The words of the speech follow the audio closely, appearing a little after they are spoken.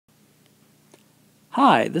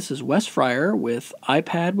Hi, this is Wes Fryer with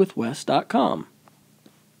iPadWithWes.com.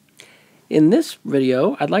 In this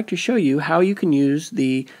video, I'd like to show you how you can use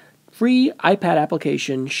the free iPad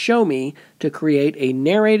application ShowMe to create a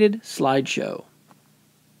narrated slideshow.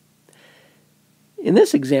 In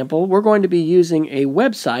this example, we're going to be using a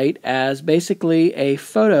website as basically a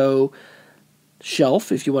photo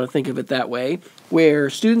shelf, if you want to think of it that way, where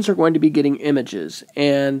students are going to be getting images.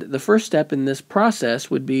 And the first step in this process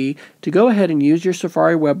would be to go ahead and use your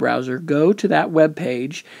Safari web browser, go to that web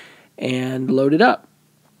page, and load it up.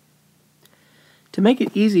 To make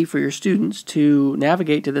it easy for your students to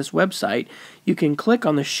navigate to this website, you can click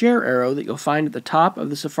on the share arrow that you'll find at the top of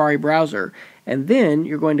the Safari browser, and then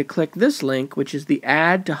you're going to click this link, which is the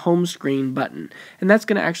Add to Home Screen button. And that's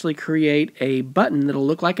going to actually create a button that'll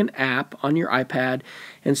look like an app on your iPad,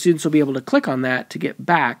 and students will be able to click on that to get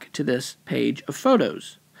back to this page of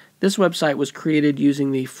photos. This website was created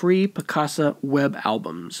using the free Picasa Web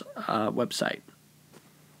Albums website.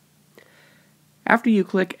 After you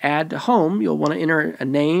click Add to Home, you'll want to enter a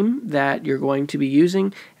name that you're going to be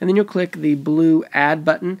using, and then you'll click the blue Add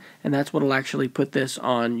button, and that's what will actually put this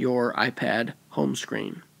on your iPad home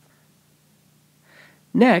screen.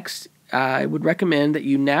 Next, I would recommend that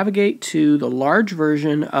you navigate to the large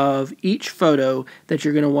version of each photo that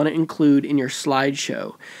you're going to want to include in your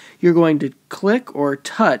slideshow. You're going to click or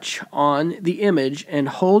touch on the image and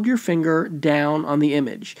hold your finger down on the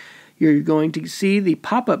image. You're going to see the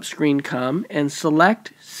pop-up screen come and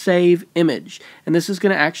select Save Image. And this is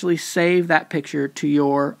going to actually save that picture to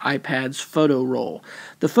your iPad's photo roll.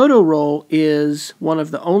 The photo roll is one of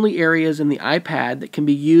the only areas in the iPad that can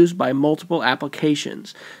be used by multiple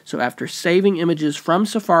applications. So after saving images from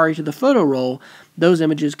Safari to the photo roll, those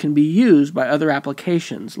images can be used by other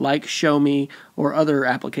applications like ShowMe or other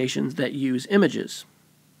applications that use images.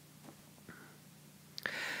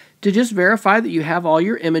 To just verify that you have all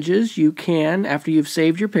your images, you can, after you've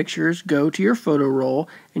saved your pictures, go to your photo roll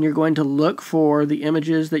and you're going to look for the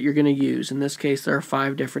images that you're going to use. In this case, there are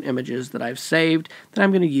 5 different images that I've saved that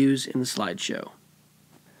I'm going to use in the slideshow.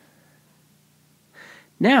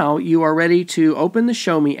 Now you are ready to open the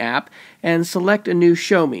ShowMe app and select a new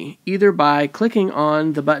ShowMe, either by clicking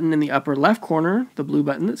on the button in the upper left corner, the blue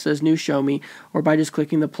button that says New ShowMe, or by just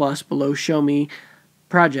clicking the plus below ShowMe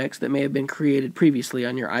projects that may have been created previously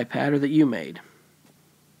on your iPad or that you made.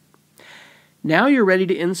 Now you're ready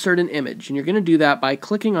to insert an image, and you're going to do that by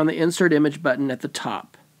clicking on the Insert Image button at the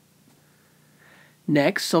top.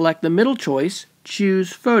 Next, select the middle choice,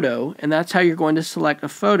 Choose Photo, and that's how you're going to select a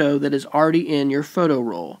photo that is already in your photo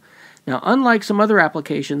roll. Now, unlike some other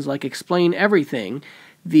applications like Explain Everything,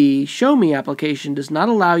 the ShowMe application does not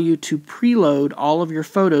allow you to preload all of your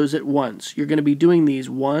photos at once. You're going to be doing these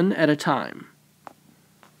one at a time.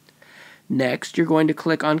 Next, you're going to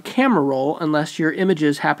click on Camera Roll unless your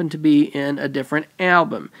images happen to be in a different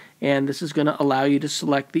album, and this is going to allow you to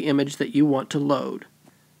select the image that you want to load.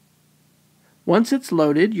 Once it's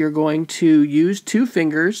loaded, you're going to use 2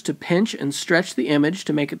 fingers to pinch and stretch the image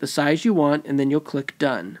to make it the size you want, and then you'll click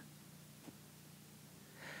Done.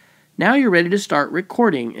 Now you're ready to start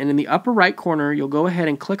recording, and in the upper right corner, you'll go ahead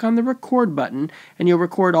and click on the Record button, and you'll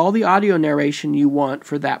record all the audio narration you want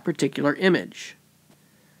for that particular image.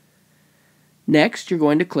 Next, you're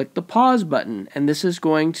going to click the pause button, and this is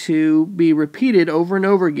going to be repeated over and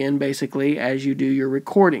over again, basically, as you do your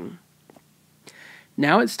recording.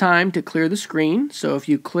 Now it's time to clear the screen, so if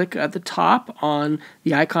you click at the top on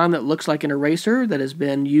the icon that looks like an eraser that has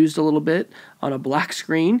been used a little bit on a black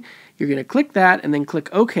screen, you're going to click that and then click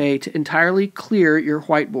OK to entirely clear your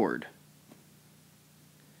whiteboard.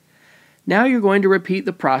 Now you're going to repeat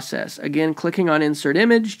the process, again clicking on Insert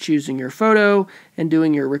Image, choosing your photo, and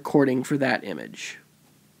doing your recording for that image.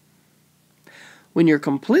 When you're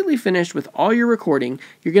completely finished with all your recording,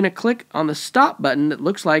 you're going to click on the Stop button that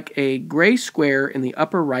looks like a gray square in the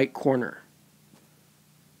upper right corner.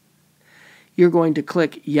 You're going to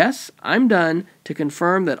click Yes, I'm done to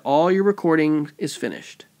confirm that all your recording is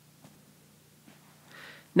finished.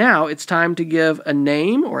 Now it's time to give a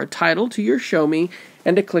name or a title to your ShowMe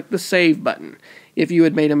and to click the Save button. If you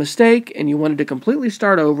had made a mistake and you wanted to completely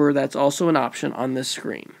start over, that's also an option on this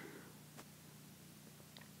screen.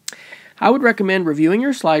 I would recommend reviewing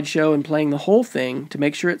your slideshow and playing the whole thing to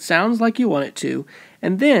make sure it sounds like you want it to,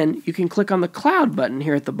 and then you can click on the Cloud button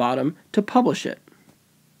here at the bottom to publish it.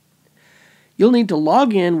 You'll need to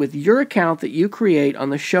log in with your account that you create on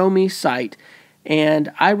the ShowMe site,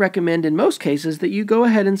 and I recommend in most cases that you go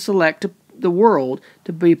ahead and select the world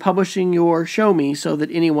to be publishing your ShowMe so that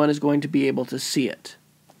anyone is going to be able to see it.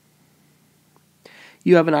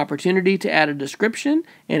 You have an opportunity to add a description,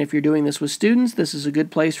 and if you're doing this with students, this is a good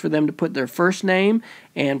place for them to put their first name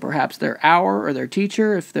and perhaps their hour or their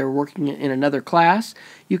teacher if they're working in another class.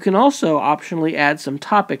 You can also optionally add some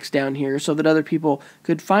topics down here so that other people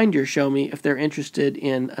could find your ShowMe if they're interested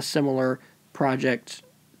in a similar project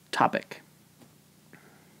topic.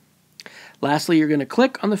 Lastly, you're going to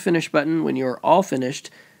click on the Finish button when you're all finished,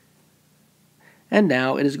 and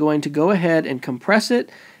now it is going to go ahead and compress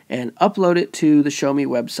it and upload it to the ShowMe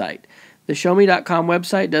website. The ShowMe.com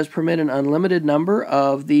website does permit an unlimited number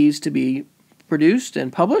of these to be produced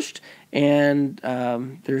and published, and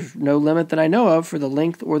there's no limit that I know of for the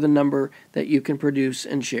length or the number that you can produce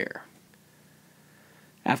and share.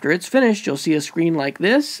 After it's finished, you'll see a screen like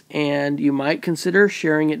this, and you might consider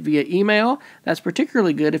sharing it via email. That's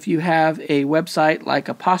particularly good if you have a website like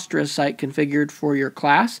a Postura site configured for your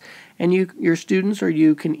class, and your students or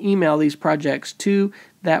you can email these projects to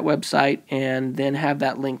that website and then have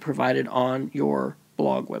that link provided on your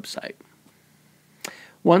blog website.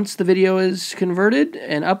 Once the video is converted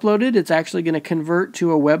and uploaded, it's actually going to convert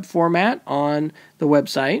to a web format on the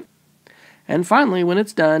website. And finally, when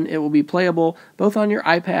it's done, it will be playable both on your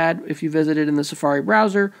iPad if you visit it in the Safari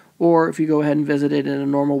browser, or if you go ahead and visit it in a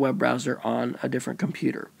normal web browser on a different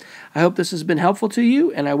computer. I hope this has been helpful to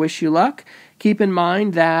you, and I wish you luck. Keep in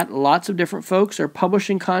mind that lots of different folks are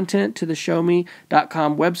publishing content to the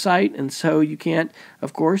ShowMe.com website, and so you can't,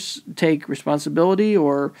 of course, take responsibility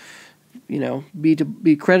or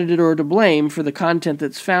be credited or to blame for the content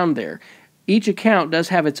that's found there. Each account does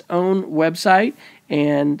have its own website,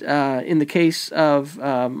 and in the case of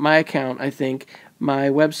my account, I think my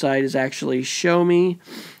website is actually showme.com,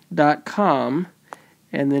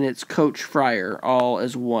 and then it's Coach Fryer, all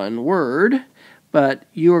as one word. But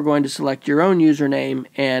you are going to select your own username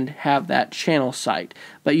and have that channel site.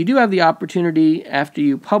 But you do have the opportunity, after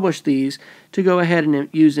you publish these, to go ahead and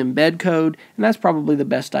use embed code, and that's probably the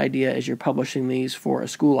best idea as you're publishing these for a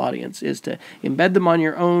school audience, is to embed them on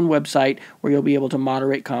your own website where you'll be able to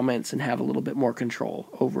moderate comments and have a little bit more control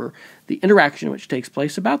over the interaction which takes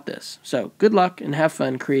place about this. So good luck and have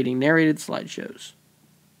fun creating narrated slideshows.